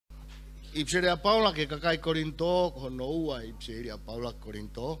Ipseria Paula ke kakai Korinto kono ua ipseria Paula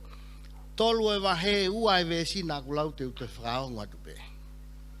Korinto tolu e wahe ua e vesi na kulau te ute whakao ngatu pe.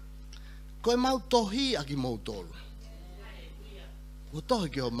 Koe mau tohi aki mau tolu. Ko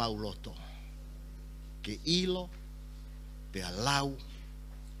tohi ke o mau loto. Ke ilo pe alau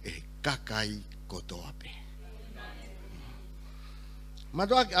e kakai kotoa pe.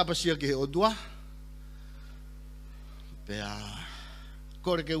 Madoa ke apa sia ke o dua. Pe a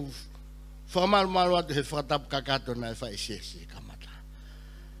kore ke whamalu atu he whakatapu kakato na e whai sesi kamata.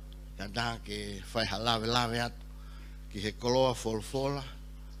 Kanda ke whai halawe atu ki he koloa FOLOFOLA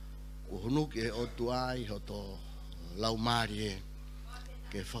ko hunu ki he otu ai hoto lau mari e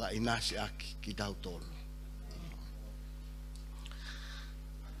ke whaka inasi aki ki tau tolu.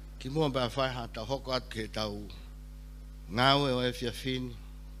 Ki mua pa whai hata hoko atu ke tau ngawe o e whiawhini.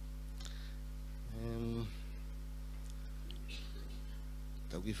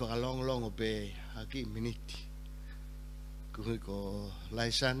 Tau ki whakalongolongo pe haki miniti. Kuhui ko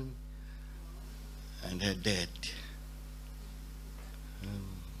Laisan and her dad.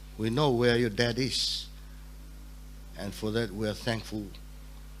 We know where your dad is. And for that we are thankful.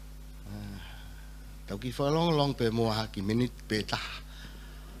 Tau ki whakalongolongo pe mua haki miniti pe taha.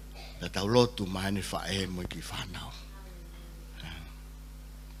 Na tau lotu mahani whae mo ki whanau.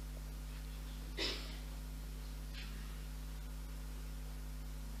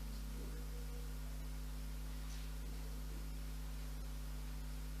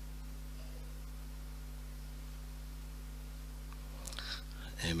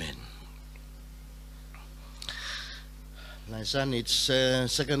 Amen. My son, it's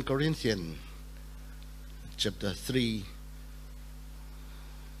 2 Corinthians chapter 3,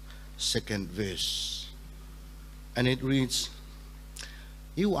 2nd verse. And it reads,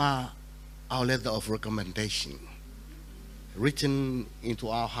 "You are our letter of recommendation, written into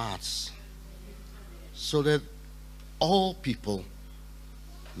our hearts, so that all people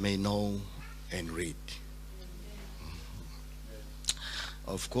may know and read."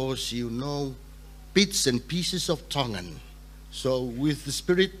 Of course, you know bits and pieces of Tongan. So with the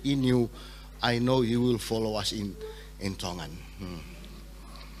Spirit in you, I know you will follow us in Tongan.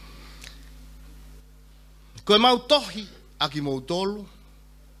 Koe mau tohi aki mau tolu.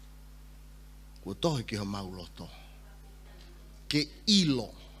 Koe tohi ki ho mau loto. Ke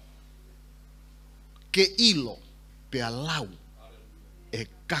ilo. Ke ilo pe alau e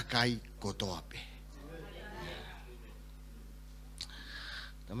kakai kotoa pe.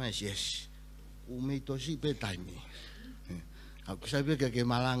 Tamai yes. Umei tosi pe taimi. Aku sabe ke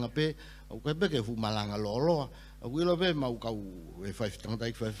Malanga pe, aku pe ke fu Malanga lolo. Aku ilo pe mau kau e fai tanga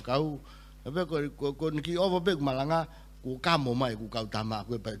tai fai kau. Ape ko niki over pe Malanga ku kamo mai ku kau tama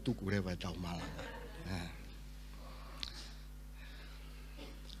ku pe tuku re vai tau Malanga.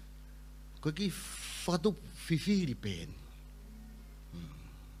 Ko ki fatu fifiri pen.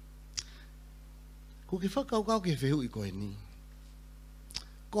 Ku ki fa kau ke feu I koe ni.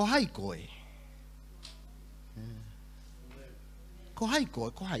 Ko hai koe. Ko hai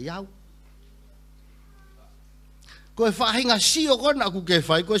koe, ko hai au. Ko e whahinga sio kona aku ke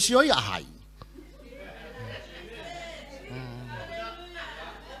whai, ko sio ia hai.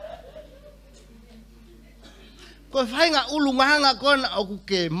 Ko e whahinga ulunganga kona aku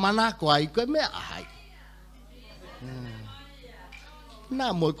ke mana ko ai, ko e mea hai.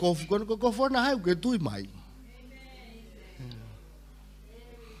 Nā moi kofu kona, ko kofu na hai ke tui mai.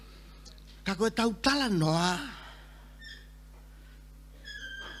 Ka koe tau tala noa.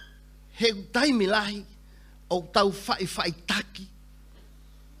 He taimi lahi o tau whai taki.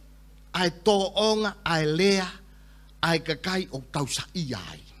 Ai tō onga, ai lea, ai kakai o tau sa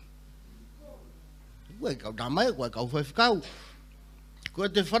iai. Koe kau tamai, koe kau whai. Koe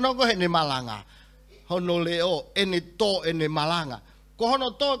te whanoko he ne Malanga. Hono leo, ene tō ene Malanga. Ko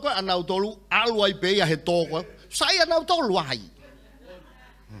hono tō koe anau tolu, alu ai peia he tō koe. Sai anau tolu ai.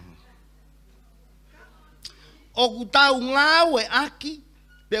 O ku tau ngau e aki,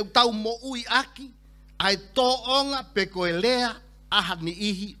 pe ku tau mo ui aki, ai tō onga pe koe lea aha ni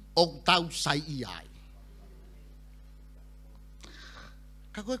ihi o ku tau sai iai.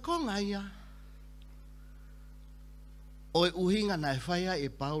 Ka koe konga ia, o e uhinga na e whaia e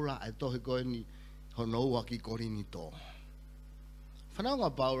Paula ai tohe koe ni hono ua ki korini tō.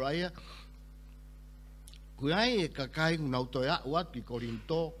 Whanaunga Paula ia, kui ai e kakai ngunau toi a uat ki korini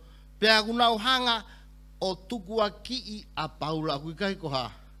tō, pe a ngunau hanga o tukua ki a Paula kui kai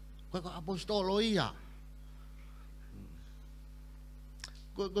koha. Koe ko apostolo ia.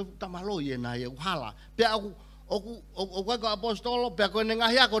 Koe tamalo ia na ia uhala. Pe aku koe ko apostolo pe koe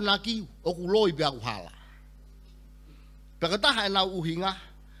nengahi ako na ki oku loi pe aku hala. Pe ka taha e nau uhinga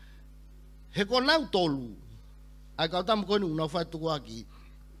he ko nau tolu ai ka tam ko nu na fa tu aki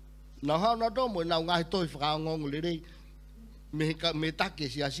na ha na do mo na ngai toi fra ngong le re me ta ke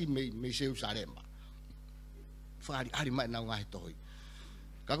si asi me se usarema fa ari mai na ngai toi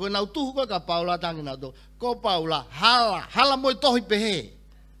ka ko na tu ko ka Paula tang na do ko Paula hala mo toi pe he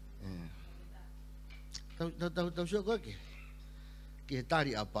tau sio ko ke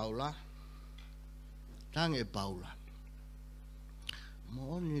tari a Paula tang e Paula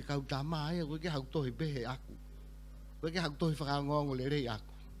mo ni ka tama ai ko ke hau toi pe he aku ko ke hau toi fra ngong le re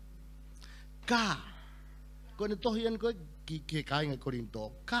aku ka ko ne tohian ko ki kai ngai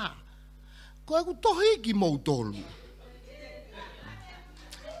Korinto ka ko aku tohi ki mo tolu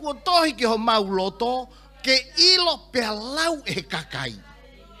ko tohi ki ho mau loto ke ilo pe lau e kakai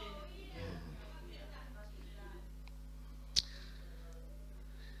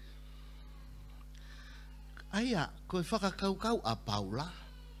aia ko fakakau a Paula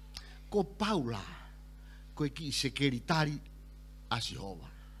ko Paula ko ki sekretari a Jehova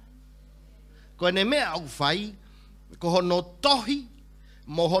ko ne me au fai ko hono tohi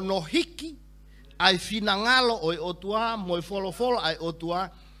mo hono hiki ai finangalo o otua mo FOLOFOLA ai otua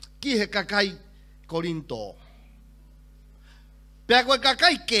ki he kakai Korinto pe ko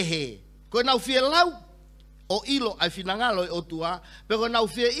kakai kehe ko nau fie lau o ilo ai finangalo o otua pe ko nau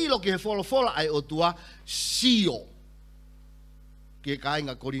fie ilo ki he FOLOFOLA ai otua sio ki kai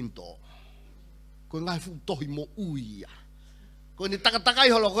nga Korinto ko ngai fu tohi mo uia ko ni takatai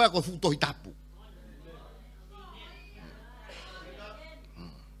holo ko fu tohi tapu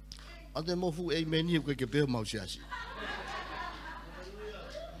ante mo fu e meni ko ke pe mau siasi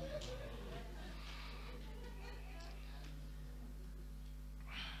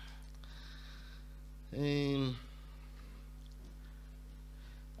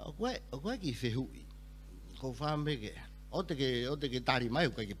o ki fe hu ko fambe ke o te ke tari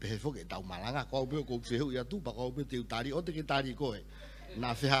mai ko ke pe fo ke tau malanga ko be ko fe hu ya tu pa ko be te tari o te ke tari ko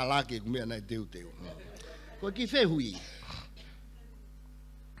na fe hala ke me na te ko ki fe hui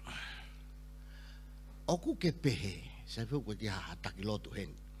oku ke pehe sa fu ko dia takilotu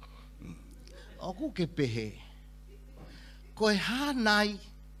hen oku ke pehe ko hanai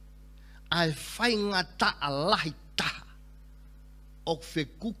ai fainga ta alahi ta ok fe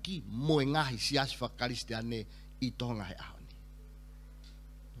kuki mo ngahi sias Feke Kalisitiane I tonga he ahoni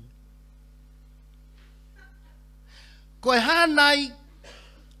ko hanai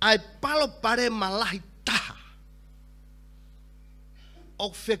ai palo pare malahi ta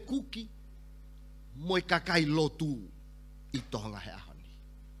ok fe kuki mo kakai lotu I tonga he ahoni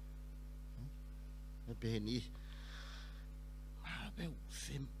e pe ni pe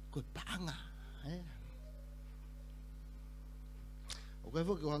fem ko panga o ko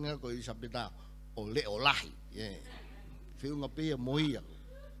fo ko nga ko isapita o le o lahi fe unha pe moia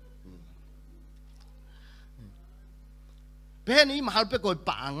pe ni mahal pe ko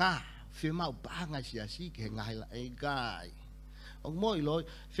panga fe mau panga sia si ke ngai la Ikai o mo ilo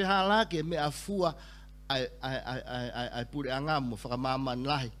fe hala ke me afua ai pure anga mo fakamama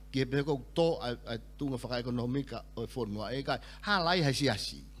lahi ke pe ko to ai tunga faka ekonomika o fonua Ikai hala ai sia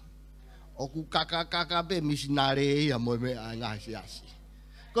si o ku kaka be misinare ia mo me anga sia si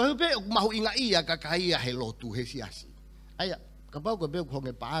ko be mahu inga ia kakaia he lotu he sia si aya ka pau ko be ko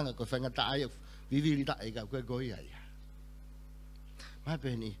nge panga ko fanga ta ai vivili ta Ikai ko ia ma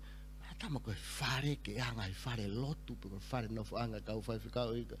pe ni tama ko fare ke anga fare lotu pe fare no anga ka fa fika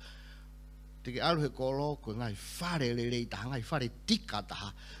te ke alu he kolo ko ngai fare le ta ngai fare tika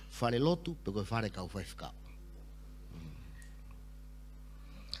ta fare lotu pe ko fare ka fa fika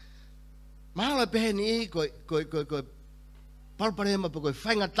ma pe ni ko palparema pe ko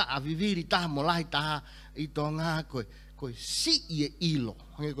fainga ta viviri ta mo lai ta I tonga ko si ie ilo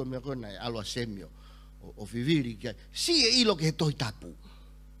ngai ko me ko nai alo semio o viviri ke si ie ilo ke toi tapu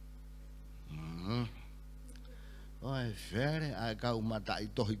oi fere ai ka umata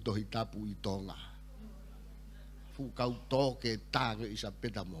I tohi tapu I tonga fu kau to ke ta ke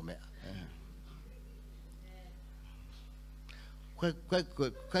isapeta mo me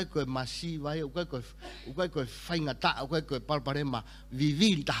ko masi vai ko fainga ta ko palparema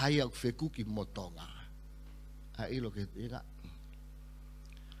viviri ta hai o fe kuki motonga a ilo ke ira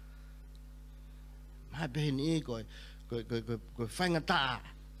ma beni ko fainga ta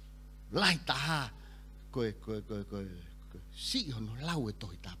lai ta ko si hono lau e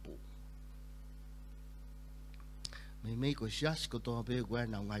tohi tapu me ko sias ko to be ko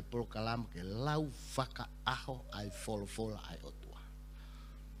na ngai pro kalam ke lau faka'aho ai FOLOFOLA ai otua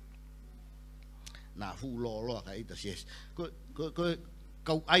na hu lo ka ita sies ko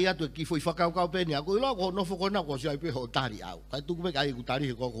kau ai atu ki foi fakau peni aku lo ko no foko na ko sai pe ho tari au kai tu me kai ku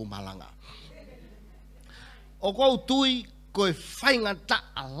tari ko Malanga o ko tui ko fainga ta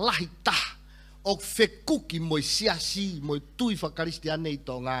alahi ta o fekuki mo siasi mo tui Fakalistiane i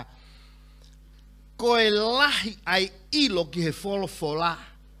tonga ko lahi ai ilo ki he FOLOFOLA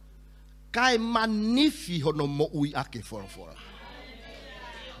kai manifi hono mo ui ake FOLOFOLA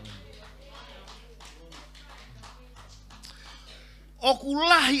o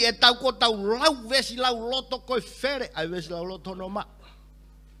kulahi e tau ko tau lau vesi lau loto koe fere ai vesi lau loto no ma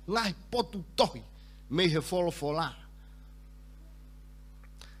ngai potu tohi me he FOLOFOLA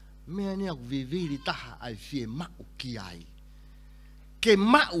mea ni aku viviri taha ai fie mau ki ai ke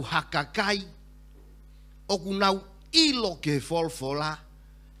mau hakakai o ku nau ilo ke FOLOFOLA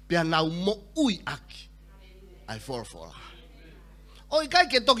pia nau mo ui aki ai FOLOFOLA o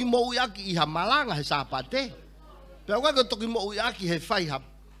Ikai ke toki mo ui aki iha Malanga he sapate pia waka ke toki mo ui aki he fai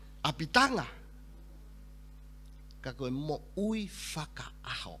apitanga ka koe mo ui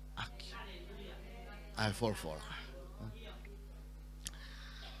faka'aho aki ai FOLOFOLA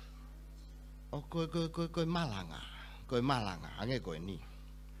o koe Malanga ange koe ni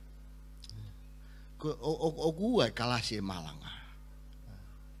o kua e kalasi e Malanga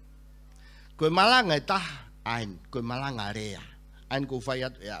koe Malanga e taha ain koe Malanga rea ain ko fai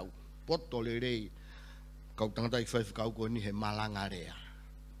atu e au poto le rei kau tangata i fai kau koe ni he Malanga rea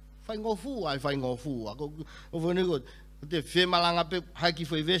fai ngofu o vene ko te fe Malanga pe haki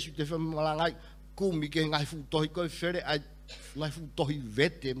foi vesu te fe Malanga kumi ke ngai fu tohi koe fere ai ngai fu tohi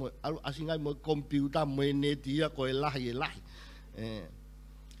vete mo asingai mo computer mo netia koe lahi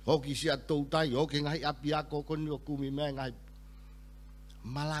hoki si atau tai hoki ngai api ako koni o kumi me ngai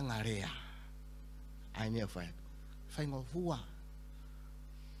Malanga rea ai ne fai ngofua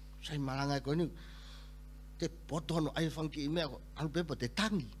sai Malanga ko ni te potono ai fanki me alu pepa te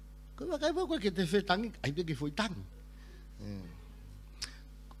tangi ko kai ko ke te fe tangi ai pe ke foi tangi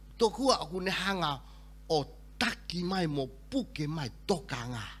tokua aku ne hanga o taki mai mo puke mai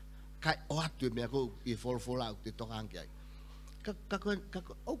tokanga kai o atu me ko i FOLOFOLA te tokanga ai ka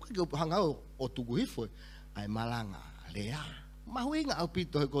o ka hanga o tugu hifo ai Malanga lea mahuinga au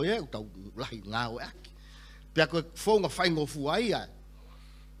pito ko e tau lahi ngau aki pia ko fonga fai ngofu ai ai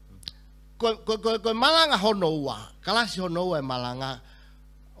ko Malanga honoa kalasi honoa e Malanga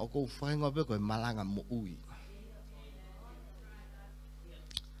o ko fai ngope ko Malanga mo ui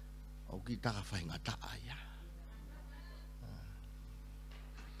o kita ka fai ngata ai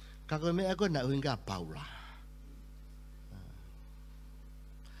ka ko me ko na uinga Paula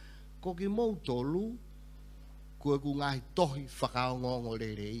ko ki mo tolu ko ku ngai tohi faka'aho le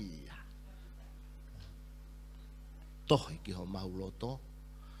ia tohi ki ho mauloto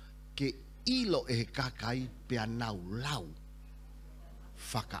ke ilo e kakai pe nau lau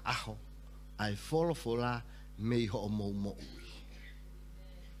faka'aho ai FOLOFOLA me ho mo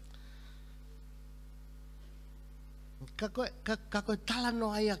kako tala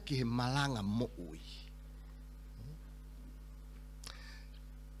no ai ki Malanga mo ui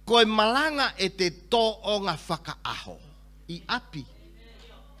koe Malanga e te tō o ngā faka'aho i api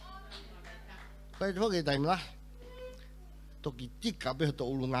koe te hoke taimla toki tika pe to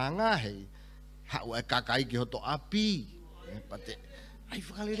ulunganga hei hau e kakai ki hoto api pate ai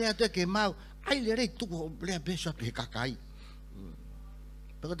whakalirea te ke mau ai le rei tuku lea beso atu he kakai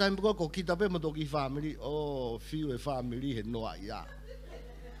peko taim ko kita pe mo toki family o fiu e family he noa ia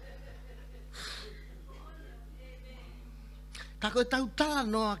kako tau tala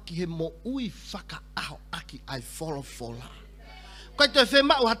noa ki he mo ui faka'aho aki ai FOLOFOLA koe te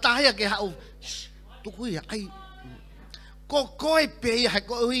whema u hatahia ke hau tuku ia ai koe pe ia he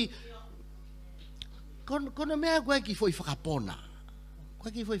koe hui kono mea koe ki foi whakapona koe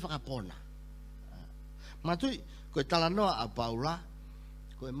ki foi whakapona matui koe tala noa a Paula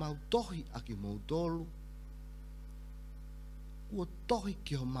koe mau tohi aki mau tolu ua tohi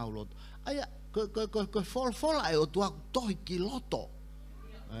ki ho mau loto aia koe FOLOFOLA e o tuaku tohi ki loto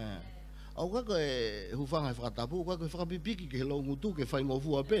au koe hufanga e whakatapu koe whakapipiki ke lo ngutu ke whai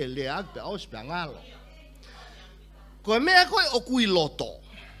ngofua pe le ak pe aus pe angalo koe mea koe o kui loto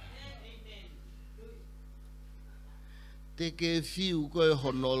te ke fiu koe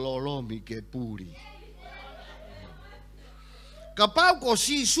honololomi ke puri ka pau ko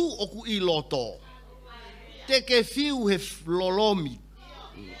Sisu o kui loto te ke fiu he lolomi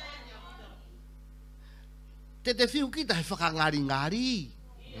te fiu kita he whakangari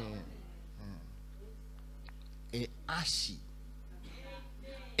e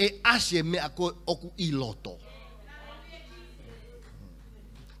asi e mea koe o kui loto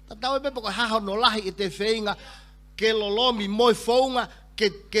tatau e pepo koe haho no lahi e te whainga ke lolomi moi whaunga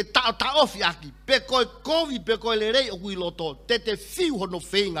ke ta ofi aki pe koe kovi pe koe le rei o kui loto te fiu hono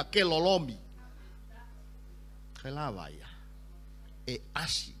whenga ke lolomi ke lawa ia e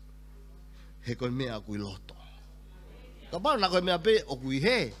asi he koe mea kui loto ka pao na koe mea pe o kui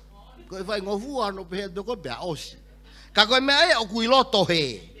he koe whai ngofua no pe he do koe pea osi ka koe mea e o kui loto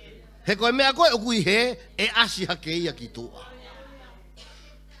he koe mea koe o kui he e asi hake ia ki tua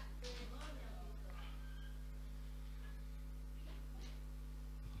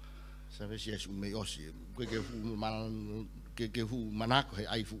sabe si es me osi ke fu manako he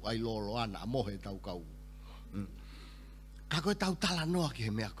ai lolo ana mo he tau kau ka koe tau tala noa ki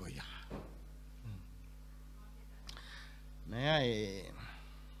he mea koe ia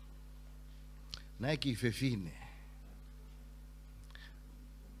Nai ki fefine.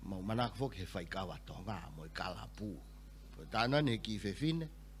 Mau manako fok he Fakatonga mo kalapu. Tana ne ki fefine.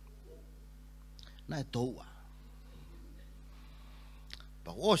 Nai toua.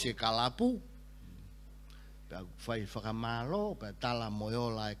 Pa o se kalapu. Pa fai fakamalo, pa tala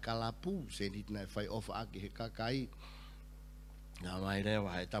moyola e kalapu, se dit nai fai ofa aki he kakai. Na mai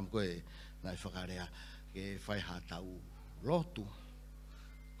rewa he tam koe nai fakarea ke fai hatau lotu.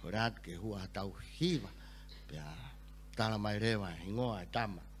 Korat ke hua tau hiva pea tala mai rewa hingoa e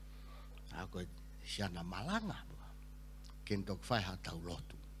tama ako siana malanga kentok fai ha tau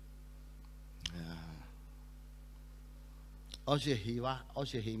lotu o se hiva o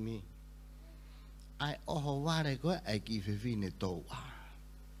se himi ai oho ware koe ai ki fefine toua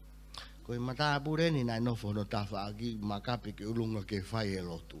koe mata apureni nai nofo no tafa aki makapi ke ulunga ke fai e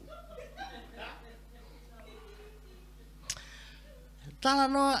lotu tala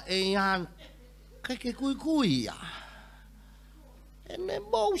noa e ian ke kui ia. E me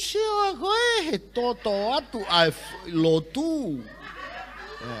mou seo a koe he toto atu ai lotu.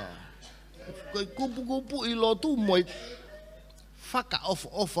 Koe kupu i lotu moi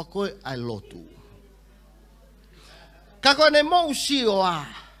faka'aho koe ai lotu. Ka koe ne mou seo a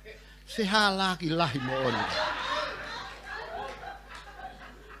se halaki lahi mo oni.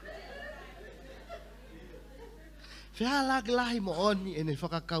 Fea lahi mo oni e ne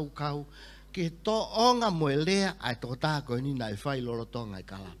whakakau ke to onga mo e lea ai tō tāko ni nai whai lorotonga i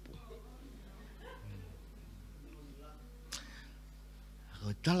kalapu. Ko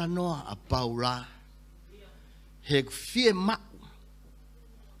tala noa a paula he fie mau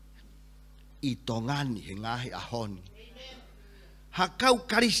i tongani he ngahi a honi. Ha Koe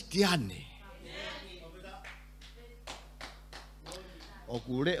Kalisitiane. O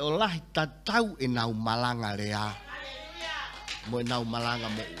kure o lahi tatau enau Malanga rea. Mo enau Malanga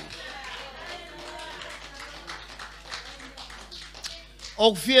mo u.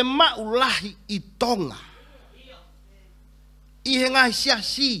 O fie mau lahi i tonga. I he ngai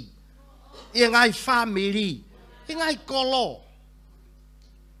siasi. I he ngai family. I ngai kolo.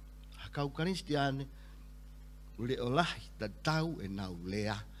 Ha Koe Kalisitiane. Ure o lahi tatau enau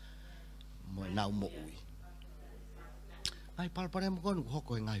lea. Mo enau mo ui. Ai palpare mo konu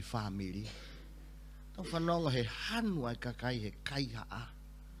hoko e ngai family. Tau whanonga he hanu ai kakai he kaiha a.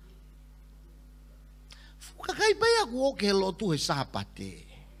 Kakai pai aku oke he lotu he sapate.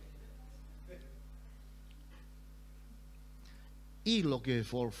 Ilo ke e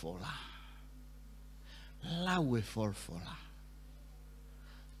FOLOFOLA. Lau e FOLOFOLA.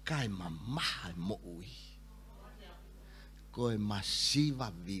 Kai mamaha mo ui. Koe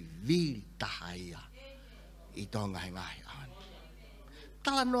masiva viviri tahaia. I tonga he ngahi ani.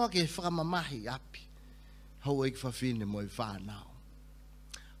 Tala noa ke whakamamahi api. Hau eik whawhine mo i whanau.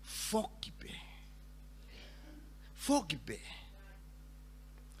 Fokipe. Fokipe.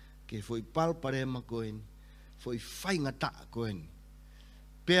 Ke foi palparema koeni. Foi whaingata koeni.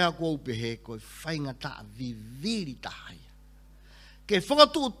 Pea kou pehe koe whaingata viviri tahaia. Ke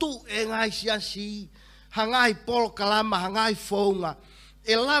whakatutu e ngai siasi. Hangai polo kalama, hangai whaunga.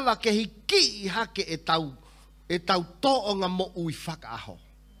 E lava ke hiki i hake e tau. E tau toonga mo ui faka'aho.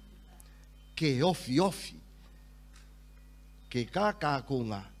 Ke ofi. Ke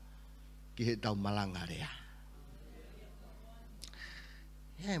kākunga. Ki he tau malanga rea.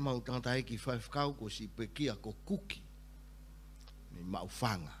 He mau tangata eki whaifkau ko si pekia ko kuki. Ni mau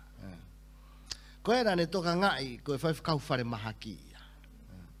whanga. Ko era ne toka ngai ko e whaifkau whare mahaki.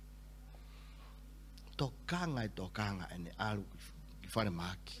 Tokanga ene alu ki whare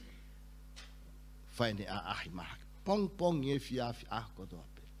mahaki. Whaine a ahi maha. Pong e fiafi ako toa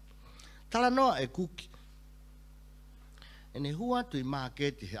pe. Tala noa e kuki. Ene hua tui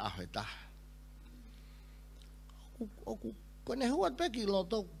maaketi he aho e taha. Ko ne hua peki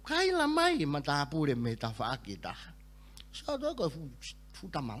loto kaila mai ma taha pure me ta whaaki taha. Sao toi koe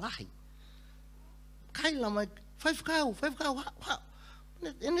futa malahi. Kaila mai, whaifkau.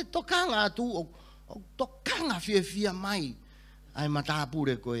 Ene tokanga tu o tokanga fia mai. Ai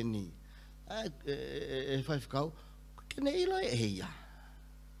matapure koe ni. Fai whakau. Kene ilo ia.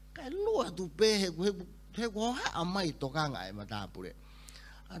 Kai lua tu pehe he koha mai tokanga ai matapure.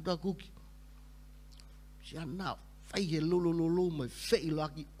 Atua kuki. Sia nao. Fai he lulu mai fei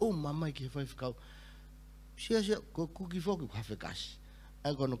loaki mai ki fai whakau. Sia ko kuki foki ko hafe kasi.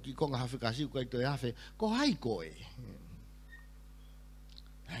 Ai kono ki konga hafe kasi ko toi hafe ko hai koe.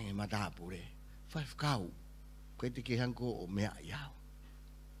 Ai matapure. Fai whakau. Koe te ke hanko o mea iau.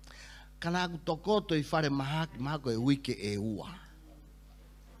 Kana aku tokoto I whare mahako e wike e ua.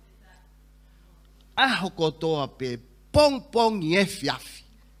 Aho kotoa pe pong I fiafi.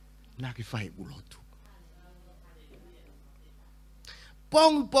 Nā ki whai ulotu.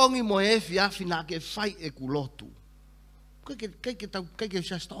 Pong I mo e fiafi nā ke whai e kulotu. Kai ke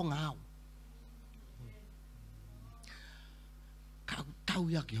sastonga au. Tau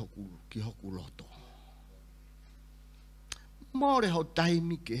ia ki hoku loto. More ho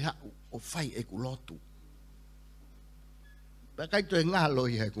taimi ke hau o whai e kulotu. Pakai to e ngā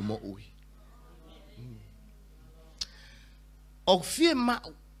loi hei ku mo ui. O fie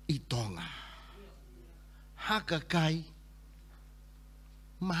mau I tonga. Haka kai.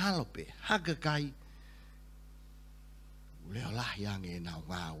 Mahalope. Haka kai. Leo lahi ange nau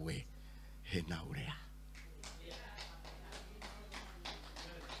ngā we. He nau rea.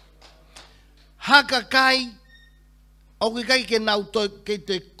 Haka kai. O ki kai ke nau toi, ke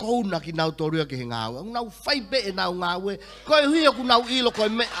te kouna ki nau toria ke he ngāwe. Nau whaipe e nau ngāwe. Koe hui aku nau ilo koe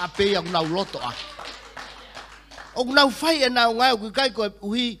me a pei aku nau loto a. O nau whai e nau ngāwe, ki kai koe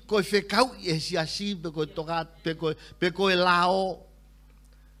hui, koe whekau I e siasi, pe koe toka, pe koe lao.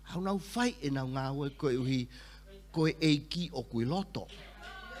 Au nau whai e nau ngāwe, koe hui, koe eiki o kui loto.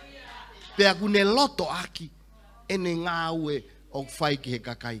 Pe aku ne loto aki, e ne ngāwe o whai ki he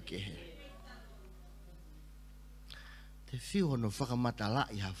kakai ke he. Te whio no whakamatala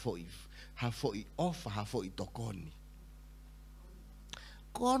I ha foi ofa, ha foi tokoni.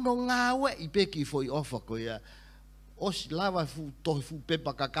 Kono ngawe I peki foi ofa ko ia. Osi lava fu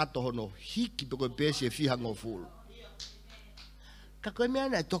pepa kakato hono hiki pe koe pesi e fiha ngofulu. Ka koe mea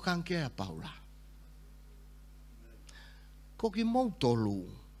nei tokanke a Paula. Koki mou tolu.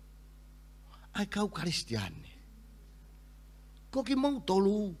 Ai Koe Kalisitiane. Koki mou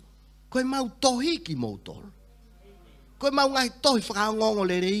tolu. Koe mau tohi ki mou tolu. Koe mau ngai tohi whakaongongo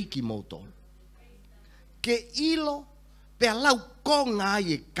le rei ki motol. Ke ilo, pe lau konga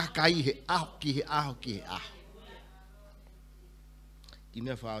I e kakai he aho ki he aho ki he aho. Ki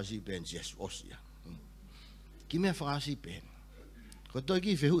mea whaasi pen Jesu osia. Ki mea whaasi pen. Ko toi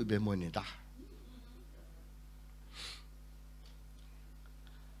ki whehui pe moene taha.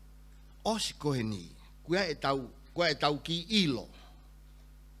 Osi kohe ni, kua e tau ki ilo.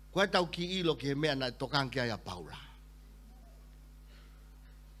 Kua e tau ki ilo ki he mea na tokanke ai a Paula.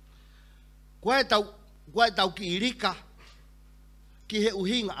 Kua e tau ki irika ki he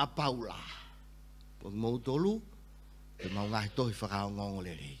uhinga a Paula. Pong mou tolu, pe mau ngahi tohi whakao ngongo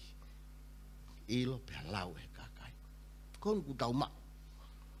le rei. Ilo pe lau he kakai. Konu ku tau mau.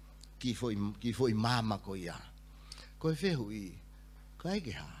 Ki foi mama ko ia. Ko e whehu I. Ko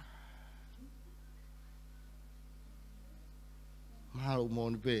eke ha. Mahalo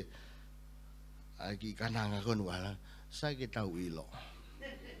moni pe. Ai ki kananga konu ala. Sai ke tau ilo.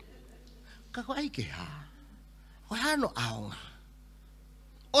 Kako ai ke ha. O hano aonga.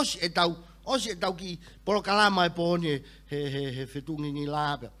 Osi e tau ki polo kalama e poni he fetungi ni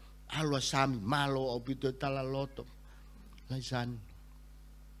lape. Alua sami malo o pito e tala loto. Lai sani.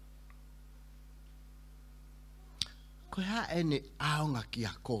 Koe ha ene aonga ki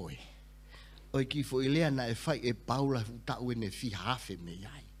a koe. Oi ki fo ilea na e fai e Paula utau ene fi hafe me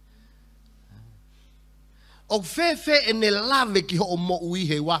iai. O fefe e ne lave ki ho mo ui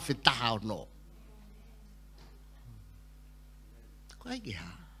he wafe taha o no. Koe ki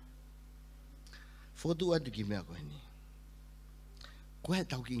ha. Fotu atu ki mea koe ni. Koe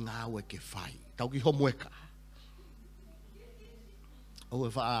tau ki ngāwe ke whai. Tau ki homoeka. O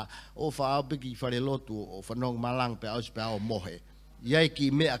wha piki whare lotu o whanong malang pe aus pe ao mohe. Iai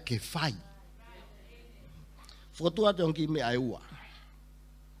ki mea ke whai. Fotu atu ki mea e ua.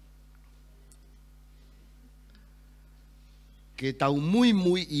 Ke tau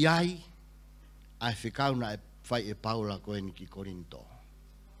mui iai ai whikau na e whai e Paula koe ni ki Korinto.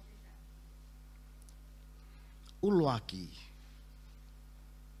 Uluaki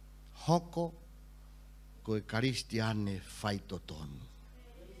hoko Koe Kalisitiane whai totonu.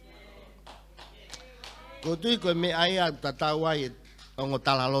 Ko tui koe me aia tatau ai ongo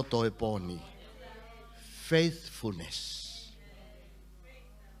tala loto e poni. Faithfulness.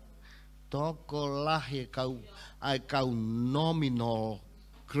 Toko lahi kau nominal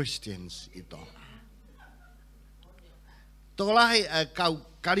Christians ito. Toko lahi kau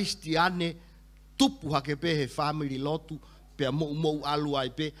Kalisitiane tupu hake pehe family lotu pe mo alu ai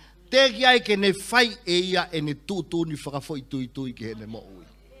pe teki ai ke ne fai e ia e ne tutu ni whakafoi tui ke ne mo ui.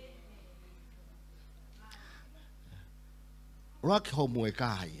 Raki homu e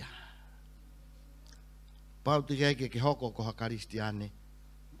kāia. Pau te kai ke hoko koha Kalisitiane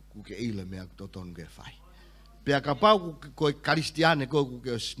ku ke ila mea totonu ke fai. Pea ka pau koe Kalisitiane ku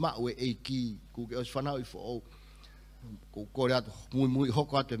ke o smau e eiki ku ke o whanau i fo ku kore atu mui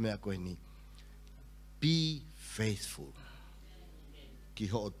hoko atu mea koe ni. Be faithful. Ki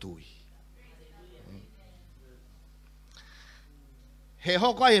ho tui. He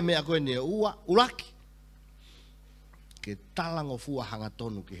hoko ai mea koe ni ua ulaki. Ke talango fua hanga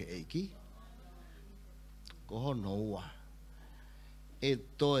tonu ki he eiki. Ko hono ua. E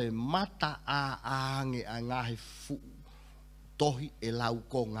toe mata a ange a ngahe fu tohi e lau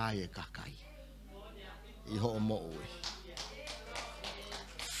ko ngai e kakai. I ho mo ui.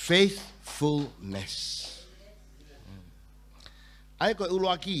 Faithfulness. Ai koe ulo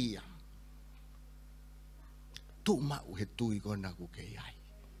aki ia. Tu mau he tui kona ku ke ai.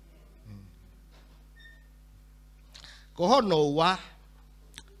 Ko hono ua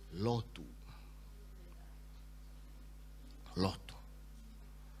lotu. Lotu.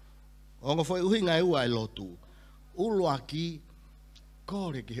 Ongo foi uhi ngai ua e lotu. Ulo aki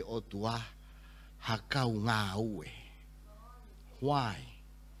kore ki he otua hakau ngā ue. Why?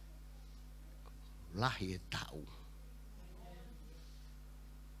 Lahi ETAU.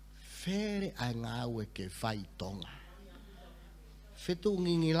 Fere ai ngā ue ke whai tonga. Whetu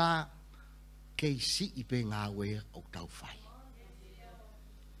ngingi la kei si i pe ngā ue o tau whai.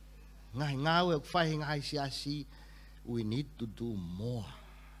 Ngai ngā ue o whai ngai si asi, we need to do more.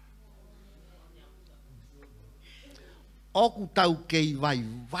 Oku tau kei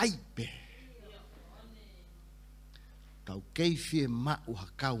vai pe. Tau kei fie mau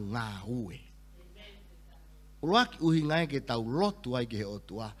hakau ngā ue. Uruaki uhi ngai ke tau lotu ai ke he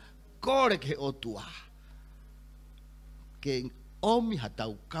otua. Kore ke he otua. Ke omi ha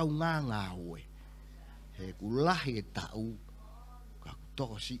tau kau ngā ue. He kulahi ETAU. Ka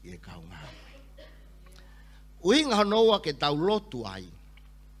toko si e kau ngā ue. Uhi ngā noa ke tau lotu ai.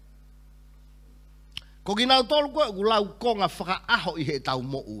 Ko ki nau tolu koe ulau konga faka'aho i he tau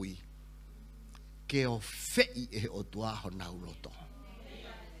mo ui. Ke o fei e he otua ho nau loto.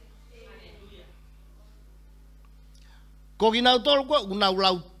 Ko ki nau tolu koe unau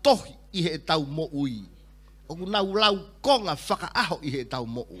lau tohi i he tau mo ui. O unau lau konga faka'aho i he tau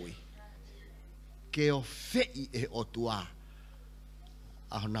mo ui. Ke o fei e he otua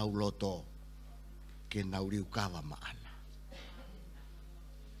aho nau loto ke nau riu kawa maana.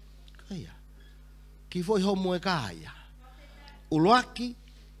 Kaya. Ki foi homo e kāia. Uloaki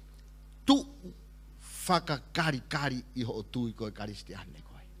tu whakakari i ho tui koe Kalisitiane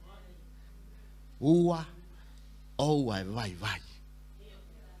koe. Ua oua e vai.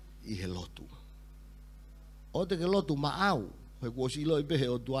 I he lotu. O te ke lotu maau. He kuosilo i pehe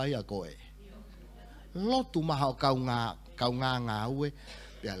o tuaia koe. Lotu maha o kau ngā ue.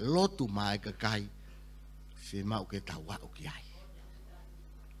 Pea lotu maa e kakai. Se mau ke tau wau ki ai.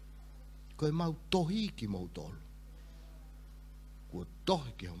 Koe mau tohi ki mau tolu. Kua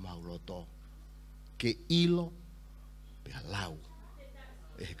tohi ki ho mau loto. Ke ilo pea lau.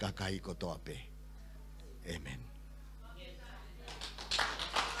 E kakai kotoa pe. Amen.